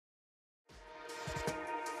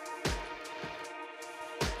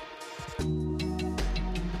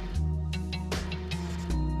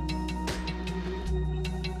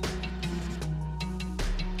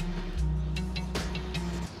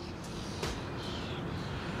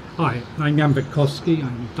Hi, I'm Jan Witkowski.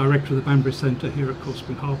 I'm Director of the Banbury Centre here at Cold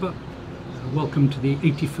Spring Harbour. Welcome to the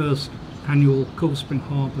 81st Annual Cold Spring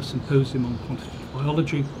Harbour Symposium on Quantitative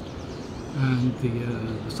Biology. And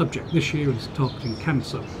the subject this year is targeting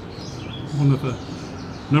cancer, one of a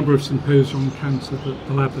number of symposia on cancer that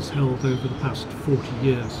the lab has held over the past 40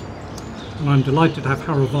 years. And I'm delighted to have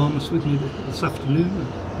Harold Varmus with me this afternoon,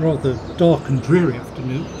 a rather dark and dreary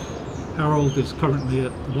afternoon. Harold is currently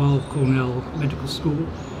at the Weill Cornell Medical School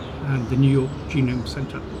and the New York Genome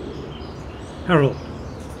Center. Harold,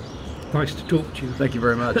 nice to talk to you. Thank you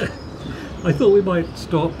very much. I thought we might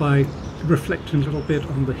start by reflecting a little bit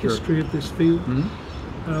on the history of this field.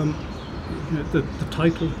 The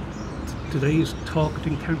title today is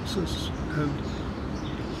Targeting Cancers, and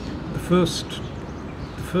the first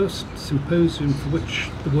symposium for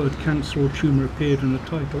which the word cancer or tumour appeared in the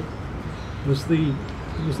title was the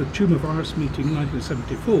tumour virus meeting in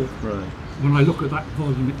 1974. Right. When I look at that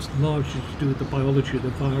volume, it's largely to do with the biology of the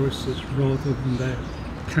viruses rather than their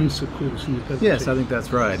cancer-causing ability. Yes, I think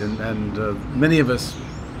that's right. And many of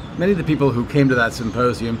the people who came to that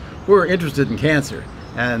symposium were interested in cancer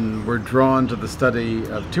and were drawn to the study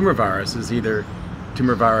of tumor viruses, either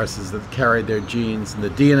tumor viruses that carried their genes in the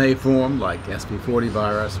DNA form, like SP40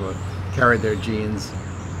 virus, or carried their genes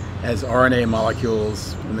as RNA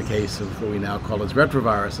molecules in the case of what we now call as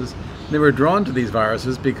retroviruses. And they were drawn to these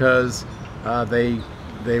viruses because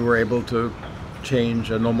they were able to change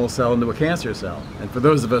a normal cell into a cancer cell. And for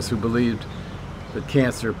those of us who believed that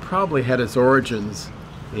cancer probably had its origins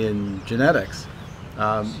in genetics,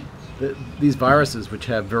 these viruses, which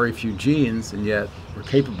have very few genes and yet were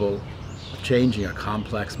capable of changing a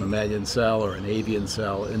complex mammalian cell or an avian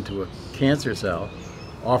cell into a cancer cell,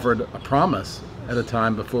 offered a promise at a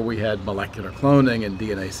time before we had molecular cloning and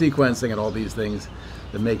DNA sequencing and all these things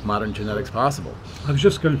that make modern genetics possible. That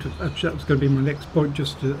was going to be my next point,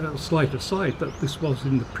 just a slight aside, that this was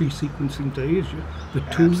in the pre-sequencing days. The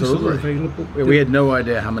tools that were available. We had no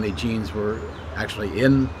idea how many genes were actually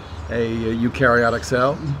in a eukaryotic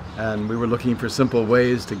cell, and we were looking for simple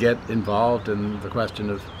ways to get involved in the question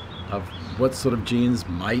of what sort of genes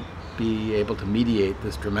might be able to mediate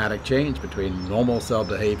this dramatic change between normal cell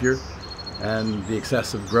behavior and the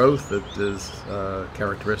excessive growth that is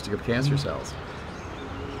characteristic of cancer cells.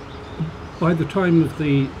 By the time of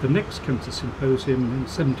the next cancer symposium in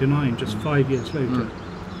 '79, just 5 years later,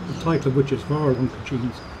 the title of which is Viral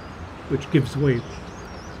Oncogenes, which gives away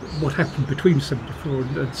what happened between '74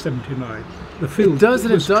 and '79. The field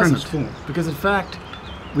was transformed. Because in fact,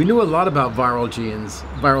 we knew a lot about viral genes,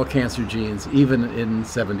 viral cancer genes, even in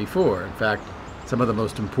 '74. In fact, some of the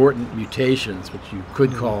most important mutations, which you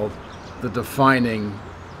could call the defining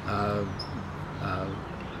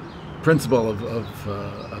principle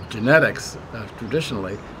of genetics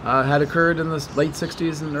traditionally, had occurred in the late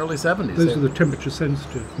 60s and early 70s. Those are the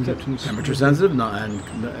temperature-sensitive mutants. Temperature-sensitive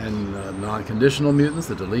and non-conditional mutants.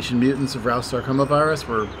 The deletion mutants of Rous sarcoma virus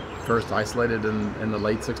were first isolated in the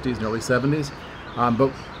late 60s and early 70s.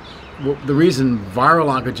 But the reason viral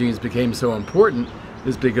oncogenes became so important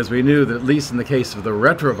is because we knew that, at least in the case of the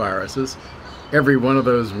retroviruses, every one of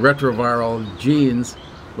those retroviral genes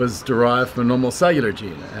was derived from a normal cellular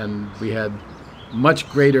gene, and we had much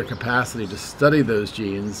greater capacity to study those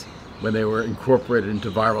genes when they were incorporated into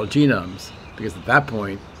viral genomes, because at that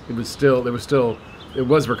point it was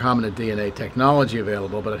recombinant DNA technology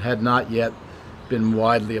available, but it had not yet been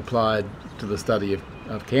widely applied to the study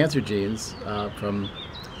of cancer genes from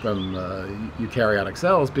eukaryotic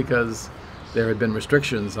cells, because there had been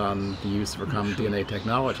restrictions on the use of recombinant DNA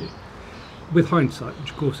technology. With hindsight,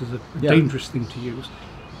 which of course is a dangerous thing to use,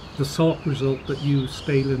 the Salk result that you,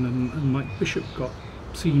 Stalin, and Mike Bishop got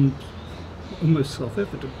seemed almost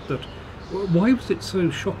self-evident. That why was it so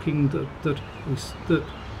shocking that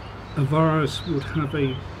a virus would have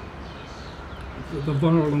the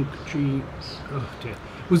viral oncogene? Oh dear.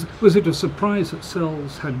 Was it a surprise that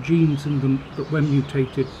cells had genes in them that, when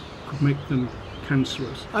mutated, could make them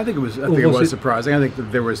cancerous? I think it was surprising. I think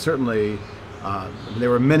that there was certainly there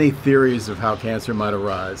were many theories of how cancer might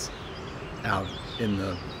arise out in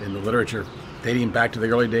the literature dating back to the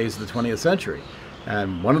early days of the 20th century.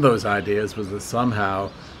 And one of those ideas was that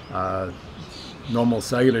somehow normal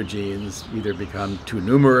cellular genes either become too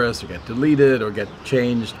numerous or get deleted or get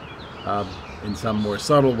changed in some more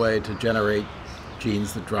subtle way to generate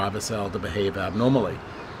genes that drive a cell to behave abnormally.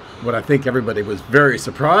 What I think everybody was very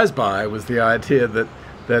surprised by was the idea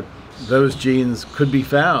that those genes could be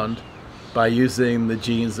found by using the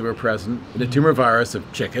genes that were present in a tumor virus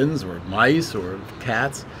of chickens or mice or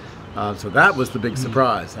cats. So that was the big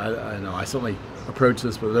surprise. I certainly approached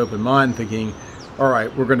this with an open mind, thinking all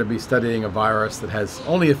right, we're going to be studying a virus that has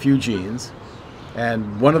only a few genes,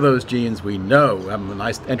 and one of those genes we know, when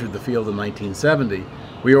I entered the field in 1970,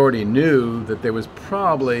 we already knew that there was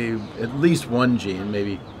probably at least one gene,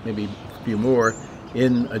 maybe a few more,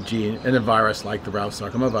 in a virus like the Rous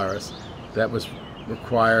sarcoma virus that was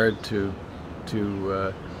required to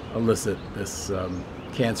elicit this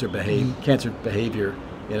cancer behavior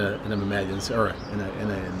in a mammalian cell, or in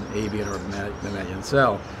an avian or mammalian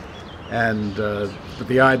cell. And but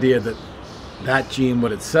the idea that gene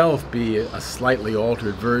would itself be a slightly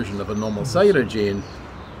altered version of a normal cellular gene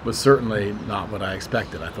was certainly not what I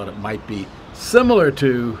expected. I thought it might be similar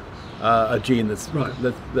to a gene that's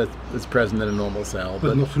present in a normal cell,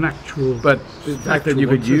 but not an actual. But the fact that you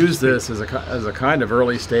could use this as a kind of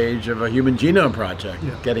early stage of a human genome project,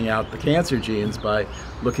 getting out the cancer genes by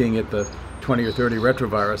looking at the 20 or 30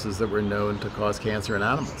 retroviruses that were known to cause cancer in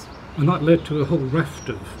animals. And that led to a whole raft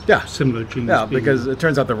of similar genes. Yeah, because it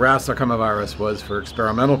turns out the Rous sarcoma virus was, for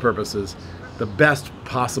experimental purposes, the best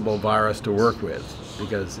possible virus to work with,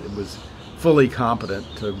 because it was fully competent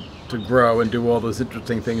to grow and do all those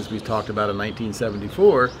interesting things we talked about in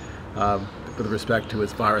 1974 with respect to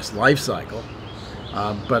its virus life cycle,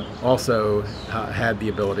 but also had the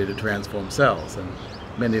ability to transform cells. And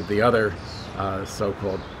many of the other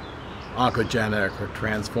so-called oncogenic or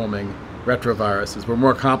transforming retroviruses were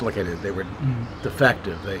more complicated. They were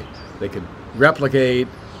defective. They could replicate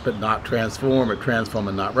but not transform, or transform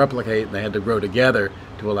and not replicate, and they had to grow together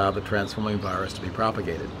to allow the transforming virus to be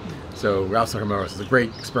propagated. So Rous sarcoma virus is a great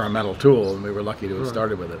experimental tool, and we were lucky to have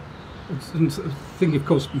started with it. And thinking of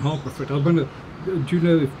Cornell Harbour for it, I wonder, do you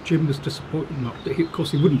know if Jim was disappointed? Not, of course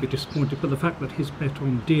he wouldn't be disappointed, but the fact that his bet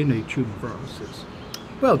on DNA tumor viruses.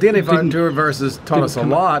 Well, DNA tumor viruses taught us a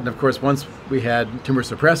lot, and of course once we had tumor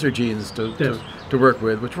suppressor genes to work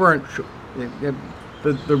with, which weren't,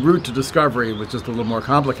 the route to discovery was just a little more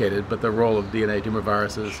complicated, but the role of DNA tumor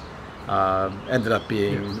viruses ended up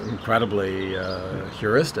being incredibly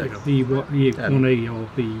heuristic. The 1A or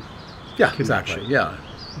the exactly,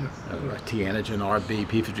 T antigen RB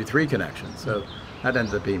P53 connection. So that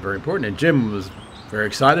ended up being very important, and Jim was very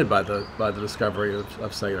excited by the discovery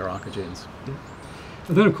of cellular oncogenes. Yeah.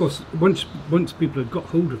 And then, of course, once people had got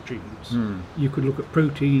hold of genes, you could look at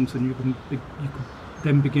proteins, and you could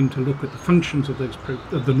then begin to look at the functions of those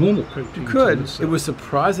of the normal proteins. You could. It was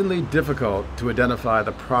surprisingly difficult to identify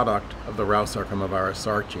the product of the Rous sarcoma virus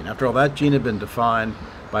SARC gene. After all, that gene had been defined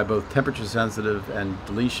by both temperature-sensitive and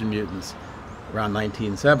deletion mutants around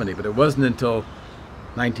 1970, but it wasn't until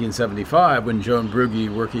 1975 when Joan Brugge,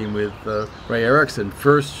 working with Ray Erickson,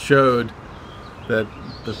 first showed that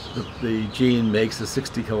the gene makes a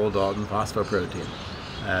 60 kilodalton phosphoprotein.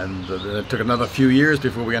 And it took another few years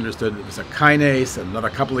before we understood it was a kinase, and another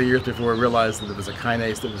couple of years before we realized that it was a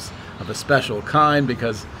kinase that was of a special kind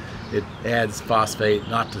because it adds phosphate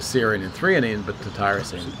not to serine and threonine but to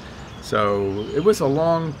tyrosine. So it was a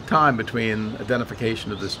long time between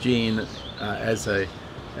identification of this gene as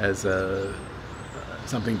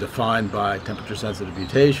something defined by temperature-sensitive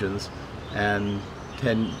mutations, and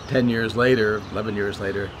 10 years later, 11 years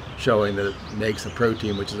later, showing that it makes a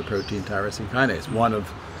protein which is a protein tyrosine kinase, one of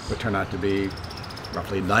what turned out to be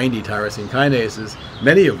roughly 90 tyrosine kinases,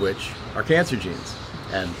 many of which are cancer genes,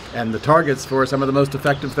 and the targets for some of the most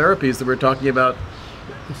effective therapies that we're talking about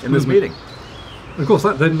in this meeting. Of course,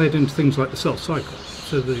 that then led into things like the cell cycle.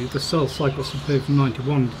 So the cell cycle Symposium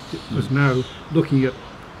 91 was now looking at,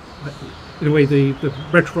 in a way, the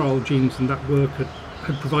retroviral genes, and that work had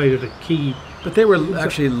provided a key. But they were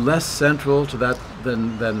actually less central to that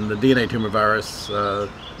than the DNA tumor virus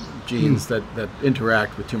genes that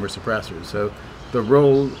interact with tumor suppressors. So the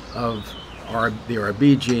role of the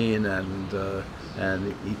RB gene and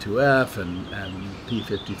E2F and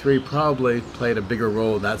P53 probably played a bigger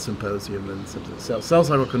role in that symposium than cell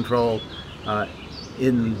cycle control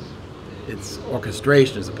in its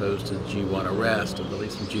orchestration as opposed to G1 arrest and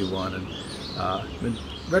release from G1. And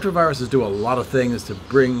retroviruses do a lot of things to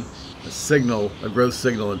bring a growth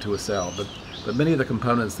signal into a cell, but many of the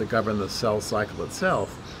components that govern the cell cycle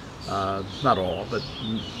itself, not all, but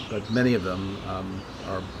many of them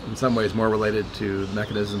are in some ways more related to the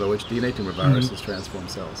mechanism by which DNA tumor viruses transform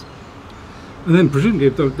cells. And then presumably,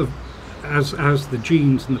 as the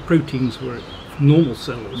genes and the proteins were normal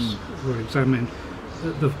cells were examined,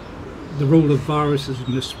 the role of viruses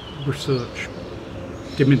in this research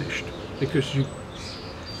diminished, because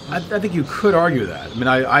I think you could argue that. I mean,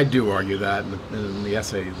 I do argue that in the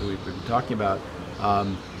essay that we've been talking about,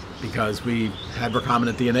 because we had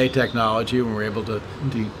recombinant DNA technology and we were able to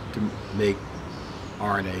make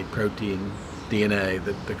RNA, protein, DNA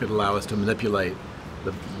that could allow us to manipulate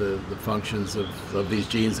the functions of these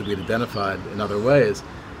genes that we'd identified in other ways.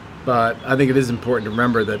 But I think it is important to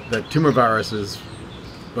remember that tumor viruses,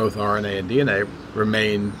 both RNA and DNA,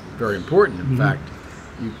 remain very important. In fact,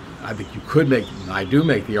 I think you could make, and I do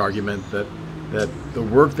make the argument that the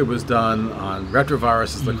work that was done on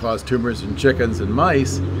retroviruses that cause tumors in chickens and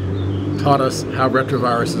mice taught us how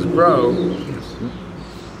retroviruses grow,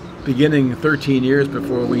 beginning 13 years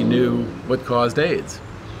before we knew what caused AIDS.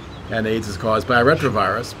 And AIDS is caused by a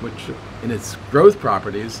retrovirus, which in its growth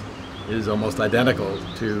properties is almost identical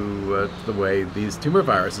to the way these tumor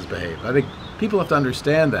viruses behave. I think people have to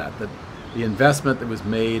understand that the investment that was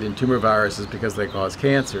made in tumor viruses because they cause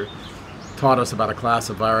cancer taught us about a class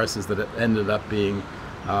of viruses that ended up being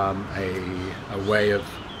a way of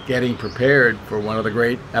getting prepared for one of the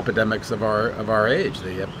great epidemics of our age,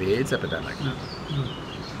 the AIDS epidemic.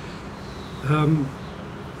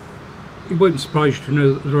 It won't surprise you to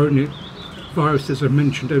know that there are only viruses are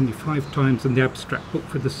mentioned only 5 times in the abstract book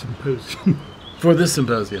for this symposium. For this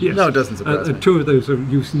symposium? Yes. No, it doesn't surprise me. 2 of those are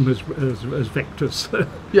using them as vectors.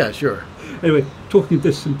 Yeah, sure. Anyway, talking of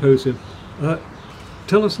this symposium,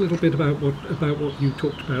 tell us a little bit about what you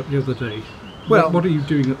talked about the other day. Well, what are you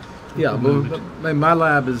doing at the moment? My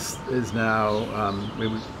lab is now,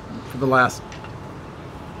 for the last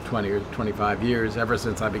 20 or 25 years, ever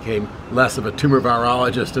since I became less of a tumor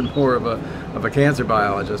virologist and more of a cancer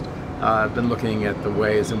biologist, I've been looking at the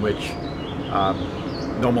ways in which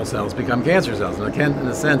normal cells become cancer cells. And in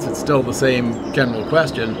a sense, it's still the same general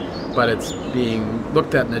question, but it's being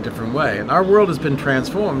looked at in a different way. And our world has been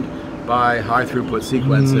transformed by high throughput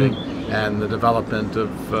sequencing and the development of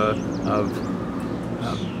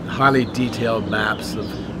highly detailed maps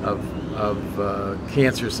of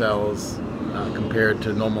cancer cells compared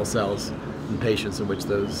to normal cells in patients in which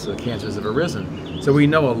those cancers have arisen. So we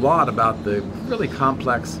know a lot about the really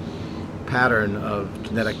complex pattern of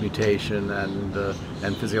genetic mutation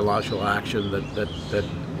and physiological action that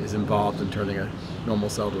is involved in turning a normal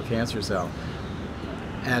cell to a cancer cell.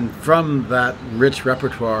 And from that rich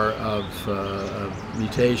repertoire of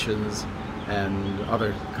mutations and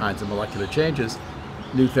other kinds of molecular changes,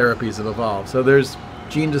 new therapies have evolved. So there's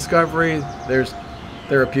gene discovery, there's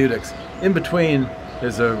therapeutics. In between,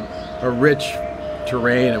 there's a rich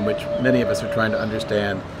terrain in which many of us are trying to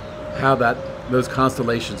understand how those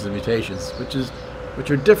constellations of mutations,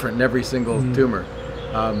 which are different in every single tumor,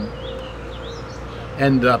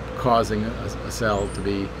 end up causing a cell to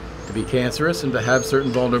be cancerous and to have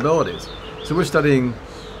certain vulnerabilities. So we're studying,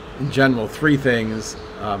 in general, 3 things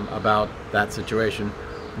about that situation.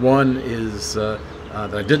 One is that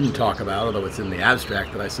I didn't talk about, although it's in the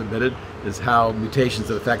abstract that I submitted, is how mutations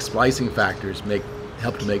that affect splicing factors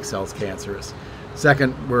help to make cells cancerous.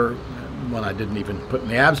 Second, one I didn't even put in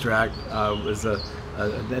the abstract, was an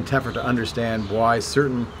effort to understand why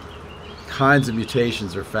certain kinds of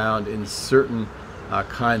mutations are found in certain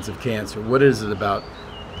kinds of cancer. What is it about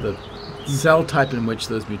the cell type in which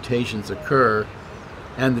those mutations occur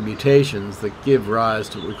and the mutations that give rise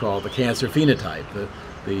to what we call the cancer phenotype,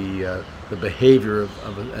 the behavior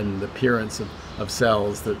and the appearance of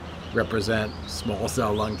cells that represent small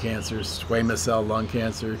cell lung cancer, squamous cell lung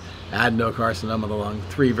cancer, adenocarcinoma of the lung,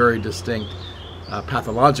 3 very distinct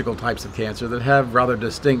pathological types of cancer that have rather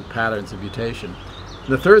distinct patterns of mutation.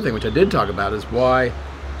 And the third thing, which I did talk about, is why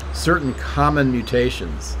certain common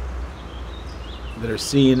mutations that are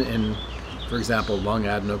seen in, for example, lung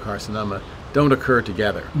adenocarcinoma don't occur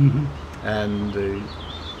together. And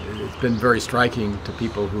it's been very striking to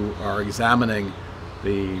people who are examining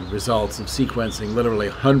the results of sequencing literally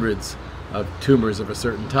hundreds of tumors of a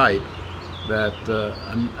certain type, that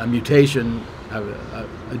a mutation,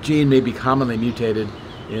 a gene may be commonly mutated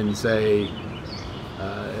in, say,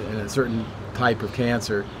 in a certain type of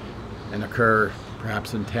cancer and occur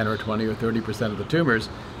perhaps in 10 or 20 or 30% of the tumors,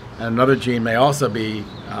 and another gene may also be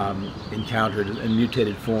encountered in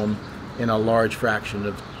mutated form in a large fraction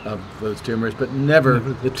of those tumors, but never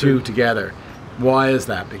the 2 together. Why is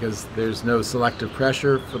that? Because there's no selective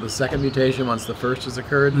pressure for the second mutation once the first has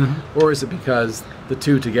occurred? Or is it because the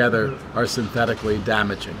 2 together are synthetically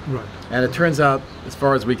damaging? Right. And it turns out, as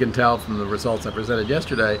far as we can tell from the results I presented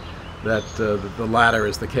yesterday, that the latter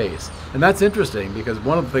is the case. And that's interesting because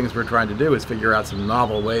one of the things we're trying to do is figure out some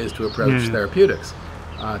novel ways to approach therapeutics.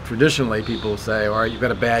 Traditionally, people say, all right, you've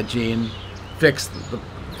got a bad gene, fix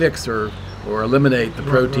or eliminate the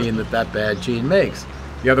protein that bad gene makes.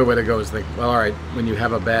 The other way to go is think, well, all right, when you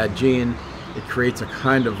have a bad gene, it creates a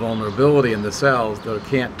kind of vulnerability in the cells that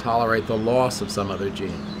can't tolerate the loss of some other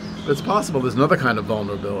gene. But it's possible there's another kind of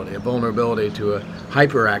vulnerability, a vulnerability to a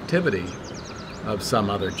hyperactivity of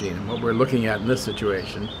some other gene. And what we're looking at in this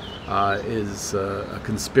situation is a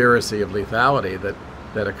conspiracy of lethality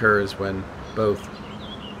that occurs when both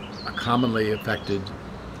a commonly affected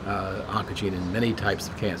oncogene in many types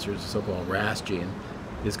of cancers, the so-called RAS gene,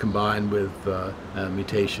 is combined with a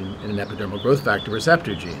mutation in an epidermal growth factor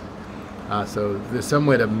receptor gene. So there's some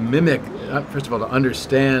way to mimic, first of all, to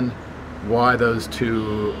understand why those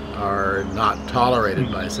two are not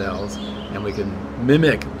tolerated by cells, and we can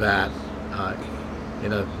mimic that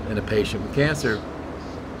in a patient with cancer.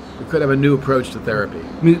 We could have a new approach to therapy.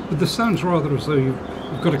 I mean, but this sounds rather as though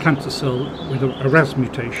you've got a cancer cell with a RAS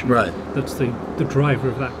mutation. Right. That's the driver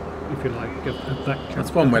of that, if you like, of that cancer.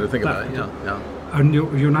 That's one way to think about it. Yeah. And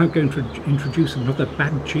you're now going to introduce another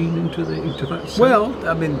bad gene into that cell? Well,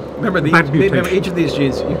 I mean, remember each of these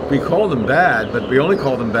genes, we call them bad, but we only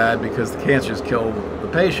call them bad because the cancers kill the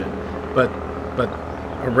patient. But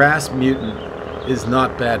a RAS mutant is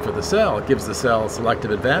not bad for the cell. It gives the cell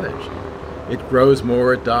selective advantage. It grows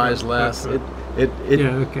more, it dies less.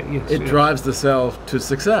 It drives the cell to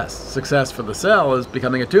success. Success for the cell is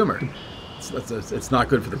becoming a tumor. It's not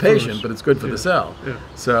good for the patient, but it's good for the cell. Yeah.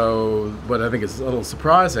 So what I think is a little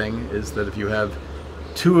surprising is that if you have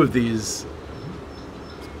two of these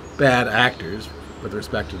bad actors with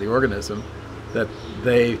respect to the organism, that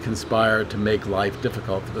they conspire to make life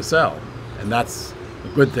difficult for the cell. And that's a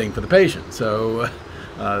good thing for the patient. So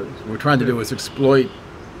what we're trying to do is exploit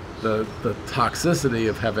the toxicity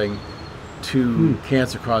of having two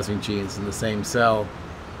cancer-causing genes in the same cell.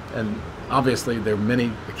 And obviously there are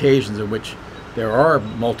many occasions in which there are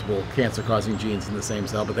multiple cancer-causing genes in the same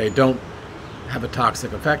cell, but they don't have a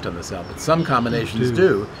toxic effect on the cell. But some combinations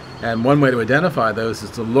do. And one way to identify those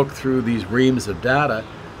is to look through these reams of data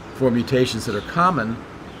for mutations that are common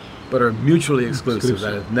but are mutually exclusive.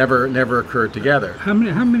 That have never occurred together. How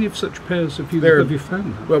many of such pairs have you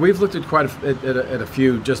found? Well, we've looked at at a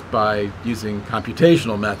few just by using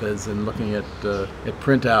computational methods and looking at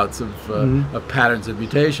printouts of patterns of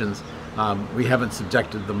mutations. We haven't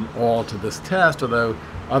subjected them all to this test, although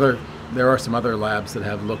there are some other labs that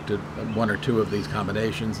have looked at one or two of these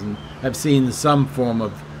combinations and have seen some form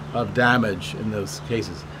of damage in those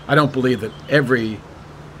cases. I don't believe that every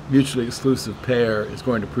mutually exclusive pair is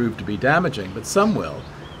going to prove to be damaging, but some will.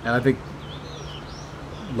 And I think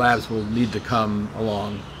labs will need to come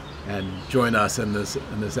along and join us in this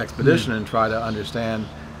expedition and try to understand,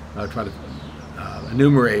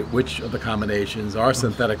 enumerate which of the combinations are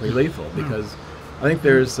synthetically lethal, because I think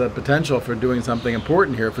there's a potential for doing something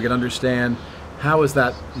important here if we can understand how is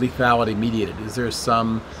that lethality mediated. Is there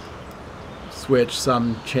some switch,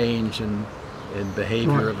 some change in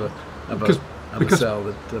behavior of a cell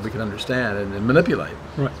that we can understand and manipulate?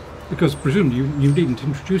 Right. Because presumably you needn't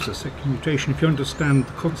introduce a second mutation. If you understand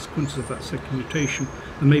the consequences of that second mutation,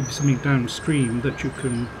 there may be something downstream that you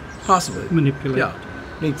can possibly manipulate. Yeah.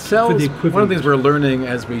 I mean, cells, one of the things we're learning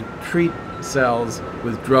as we treat cells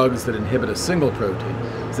with drugs that inhibit a single protein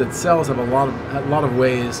is that cells have a lot of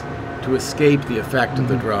ways to escape the effect of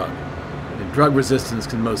the drug. And drug resistance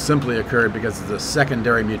can most simply occur because it's a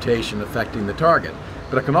secondary mutation affecting the target.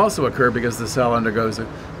 But it can also occur because the cell undergoes a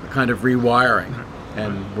kind of rewiring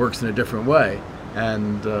and works in a different way.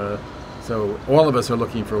 And so all of us are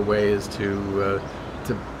looking for ways to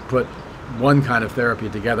put one kind of therapy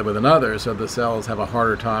together with another so the cells have a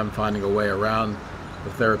harder time finding a way around the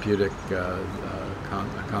therapeutic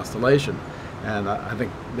constellation. And I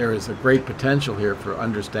think there is a great potential here for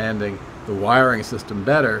understanding the wiring system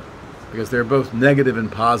better, because there are both negative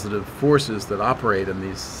and positive forces that operate in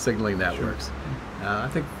these signaling networks. I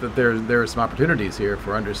think that there are some opportunities here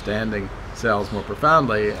for understanding cells more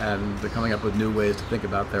profoundly and coming up with new ways to think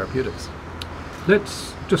about therapeutics.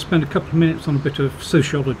 Let's just spend a couple of minutes on a bit of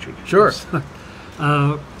sociology. Sure.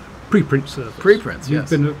 Preprint servers. Preprints,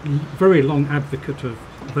 yes. You've been a very long advocate of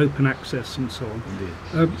open access and so on.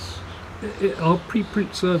 Indeed. Are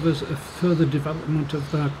preprint servers a further development of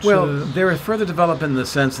that? Well, they're a further development in the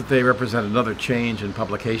sense that they represent another change in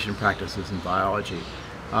publication practices in biology.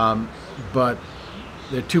 But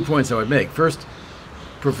there are 2 points I would make. First,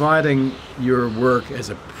 providing your work as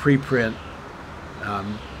a preprint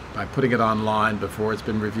by putting it online before it's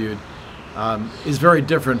been reviewed is very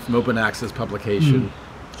different from open access publication.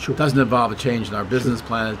 Sure. It doesn't involve a change in our business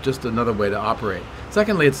plan. It's just another way to operate.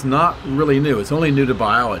 Secondly, it's not really new. It's only new to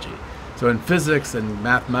biology. So in physics and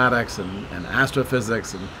mathematics and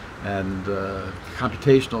astrophysics and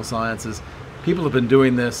computational sciences, people have been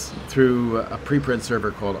doing this through a preprint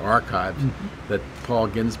server called Archive that Paul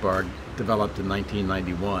Ginsberg developed in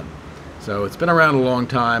 1991. So it's been around a long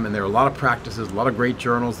time, and there are a lot of practices, a lot of great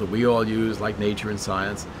journals that we all use, like Nature and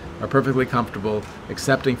Science, are perfectly comfortable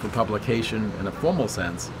accepting for publication in a formal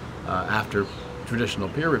sense after traditional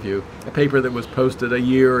peer review, a paper that was posted a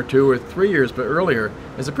year or 2 or 3 years but earlier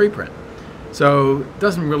as a preprint. So it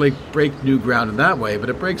doesn't really break new ground in that way, but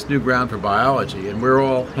it breaks new ground for biology, and we're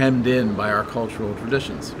all hemmed in by our cultural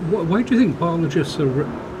traditions. Why do you think biologists are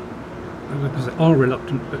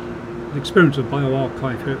reluctant? But the experience of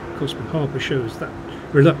bioarchive here at Cornell Harbour shows that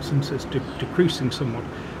reluctance is decreasing somewhat.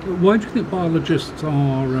 Why do you think biologists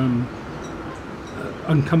are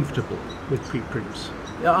uncomfortable with preprints?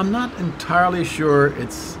 Yeah, I'm not entirely sure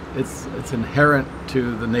it's inherent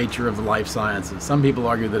to the nature of the life sciences. Some people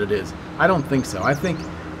argue that it is. I don't think so. I think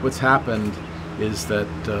what's happened is that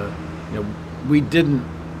we didn't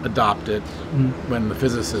adopt it when the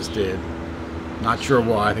physicists did. Not sure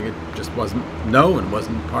why. I think it just wasn't known,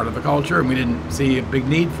 wasn't part of the culture, and we didn't see a big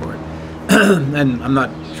need for it. And I'm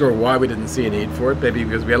not sure why we didn't see a need for it. Maybe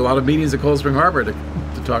because we had a lot of meetings at Cold Spring Harbor to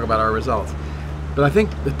talk about our results. But I think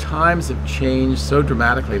the times have changed so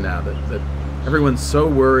dramatically now that everyone's so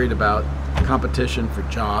worried about competition for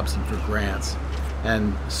jobs and for grants,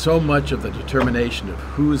 and so much of the determination of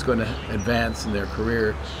who's going to advance in their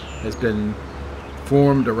career has been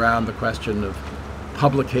formed around the question of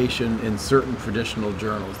publication in certain traditional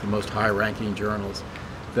journals, the most high-ranking journals,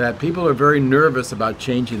 that people are very nervous about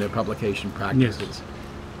changing their publication practices. Yes.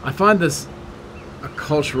 I find this a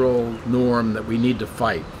cultural norm that we need to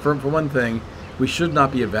fight. For one thing, we should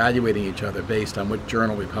not be evaluating each other based on what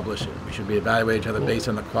journal we publish in. We should be evaluating each other based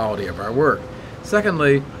on the quality of our work.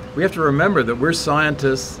 Secondly, we have to remember that we're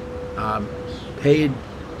scientists paid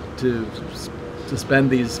to spend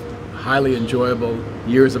these highly enjoyable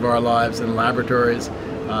years of our lives in laboratories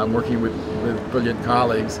working with brilliant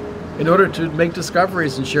colleagues in order to make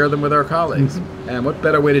discoveries and share them with our colleagues. And what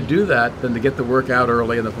better way to do that than to get the work out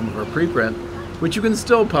early in the form of a preprint, which you can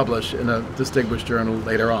still publish in a distinguished journal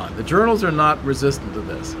later on. The journals are not resistant to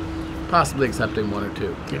this, possibly excepting 1 or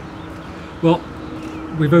 2. Yeah. Well,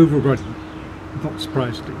 we've overrun, not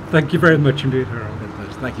surprisingly. Thank you very much indeed, Harold.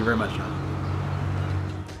 Thank you very much, John.